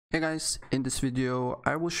Hey guys, in this video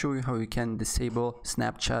I will show you how you can disable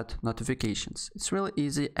Snapchat notifications. It's really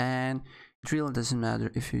easy and it really doesn't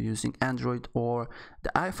matter if you're using Android or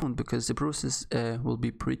the iPhone because the process will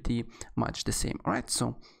be pretty much the same. Alright,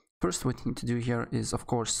 so first what you need to do here is of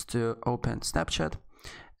course to open Snapchat,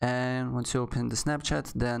 and once you open the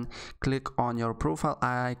Snapchat then click on your profile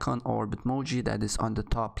icon or Bitmoji that is on the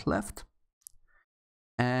top left,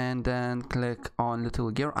 and then click on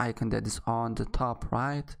little gear icon that is on the top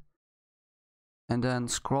right, and then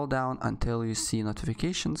scroll down until you see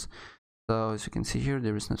notifications. So as you can see here,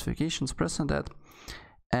 there is notifications. Press on that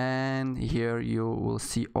and here you will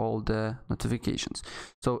see all the notifications.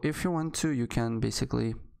 So if you want to, you can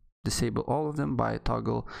basically disable all of them by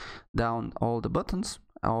toggle down all the buttons,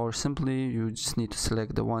 or simply you just need to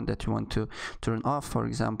select the one that you want to turn off. For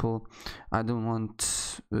example, I don't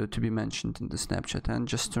want to be mentioned in the Snapchat, and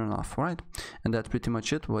just turn off. All right, and that's pretty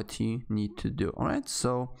much it what you need to do. All right,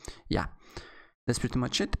 so yeah, that's pretty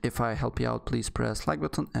much it. If I help you out, please press like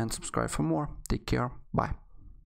button and subscribe for more. Take care, bye.